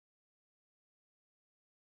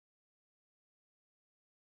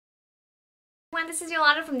everyone, this is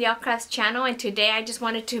Yolanda from the All Crafts channel, and today I just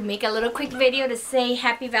wanted to make a little quick video to say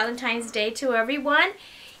Happy Valentine's Day to everyone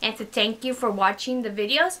and to thank you for watching the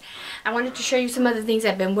videos. I wanted to show you some of the things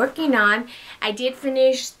I've been working on. I did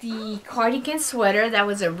finish the cardigan sweater. That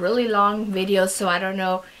was a really long video, so I don't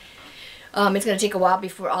know. It's going to take a while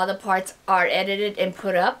before all the parts are edited and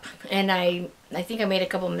put up, and I think I made a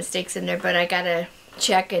couple of mistakes in there, but I gotta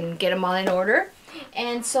check and get them all in order.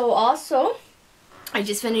 And so also I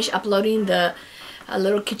just finished uploading the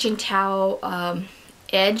little kitchen towel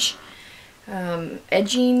edging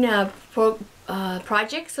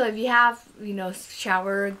project. So if you have, you know,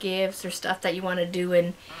 shower gifts or stuff that you want to do,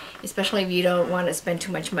 and especially if you don't want to spend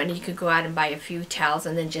too much money, you could go out and buy a few towels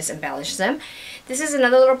and then just embellish them. This is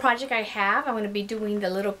another little project I have. I'm going to be doing the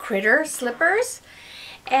little critter slippers,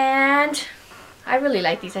 and I really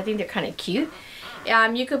like these. I think they're kind of cute.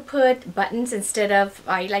 You could put buttons instead of,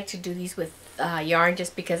 I like to do these with yarn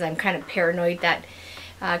just because I'm kind of paranoid that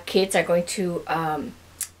kids are going to,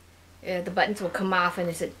 the buttons will come off and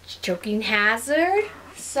it's a choking hazard.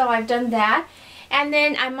 So I've done that. And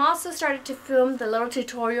then I'm also started to film the little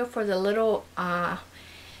tutorial for the little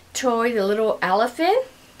toy, the little elephant.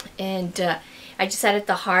 And I just added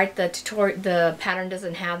the heart. The pattern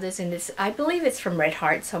doesn't have this, and I believe it's from Red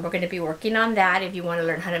Heart. So we're going to be working on that if you want to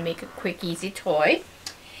learn how to make a quick, easy toy.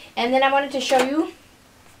 And then I wanted to show you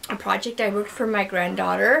a project I worked for my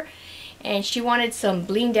granddaughter, and she wanted some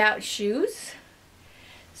blinged out shoes.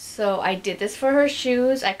 So I did this for her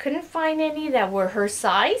shoes. I couldn't find any that were her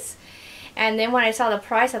size. And then when I saw the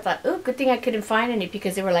price, I thought, oh, good thing I couldn't find any,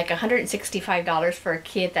 because they were like $165 for a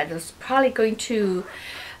kid that was probably going to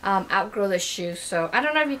outgrow the shoe. So I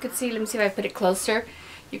don't know if you could see. Let me see if I put it closer.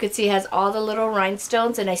 You can see it has all the little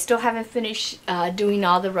rhinestones, and I still haven't finished doing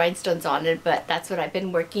all the rhinestones on it, but that's what I've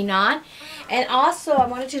been working on. And also I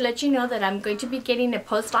wanted to let you know that I'm going to be getting a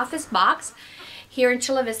post office box here in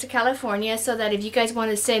Chula Vista, California, so that if you guys want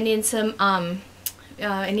to send in some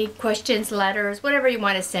any questions, letters, whatever you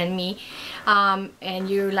want to send me, and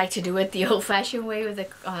you like to do it the old-fashioned way with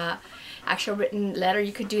a actual written letter,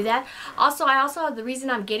 you could do that. Also, the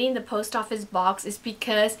reason I'm getting the post office box is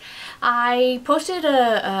because I posted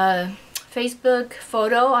a Facebook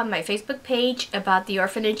photo on my Facebook page about the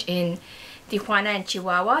orphanage in Tijuana and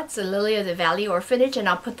Chihuahua. It's the Lily of the Valley Orphanage, and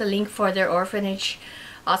I'll put the link for their orphanage.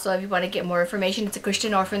 Also, if you want to get more information, it's a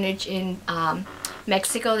Christian orphanage in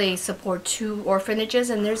Mexico. They support 2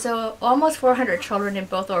 orphanages, and there's almost 400 children in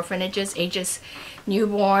both orphanages, ages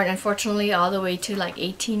newborn, unfortunately, all the way to like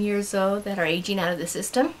 18 years old, that are aging out of the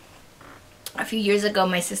system. A few years ago,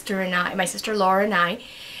 my sister Laura and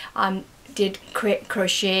I did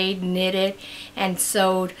crocheted, knitted, and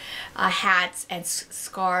sewed hats and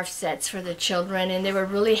scarf sets for the children, and they were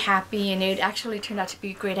really happy, and it actually turned out to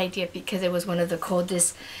be a great idea because it was one of the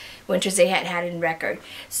coldest winters they had in record.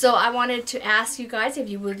 So I wanted to ask you guys if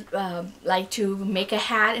you would like to make a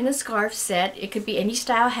hat and a scarf set. It could be any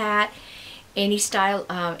style hat, any style,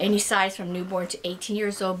 any size from newborn to 18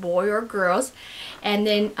 years old, boy or girls. And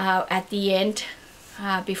then at the end,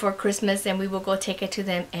 before Christmas, then we will go take it to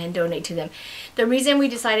them and donate to them. The reason I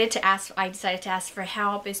decided to ask for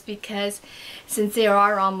help is because since there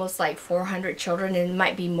are almost like 400 children, and it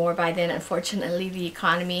might be more by then, unfortunately the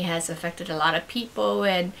economy has affected a lot of people,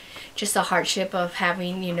 and just the hardship of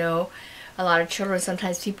having, you know, a lot of children.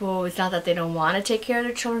 Sometimes people, it's not that they don't want to take care of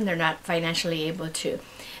their children, they're not financially able to.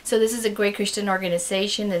 So this is a great Christian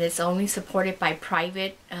organization, and it's only supported by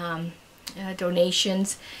private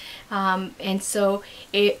donations. And so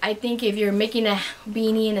I think if you're making a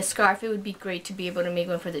beanie and a scarf, it would be great to be able to make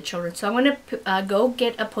one for the children. So I'm going to go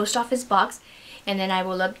get a post office box, and then I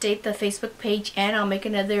will update the Facebook page, and I'll make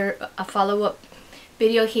another follow-up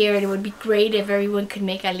video here. And it would be great if everyone could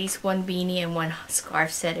make at least one beanie and one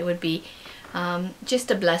scarf set. It would be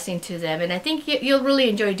just a blessing to them, and I think you'll really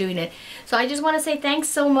enjoy doing it. So I just want to say thanks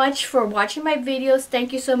so much for watching my videos.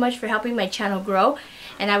 Thank you so much for helping my channel grow,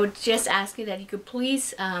 and I would just ask you that you could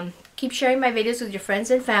please keep sharing my videos with your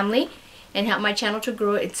friends and family and help my channel to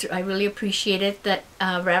grow. I really appreciate it. The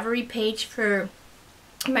Ravelry page for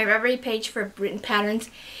my Ravelry page for written patterns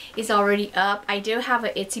is already up. I do have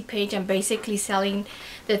an Etsy page. I'm basically selling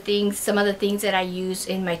the things, some of the things that I use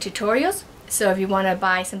in my tutorials. So if you want to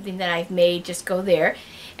buy something that I've made, just go there.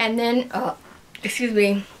 And then, excuse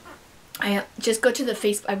me, I just go to the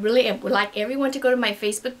Facebook. I really would like everyone to go to my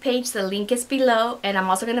Facebook page. The link is below, and I'm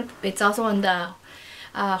also gonna. It's also on the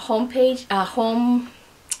home page.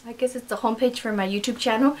 I guess it's the home page for my YouTube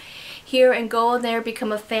channel. here and go there,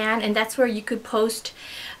 become a fan, and that's where you could post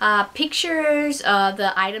pictures of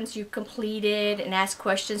the items you completed and ask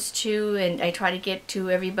questions to, and I try to get to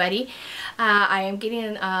everybody. I am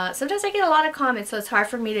getting sometimes I get a lot of comments, so it's hard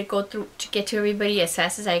for me to go through to get to everybody as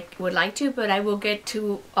fast as I would like to, but I will get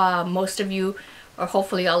to most of you, or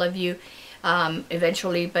hopefully all of you,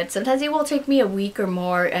 eventually. But sometimes it will take me a week or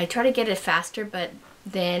more. I try to get it faster, but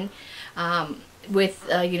then with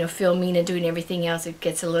you know, filming and doing everything else, it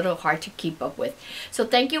gets a little hard to keep up with. So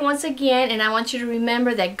thank you once again, and I want you to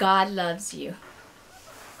remember that God loves you.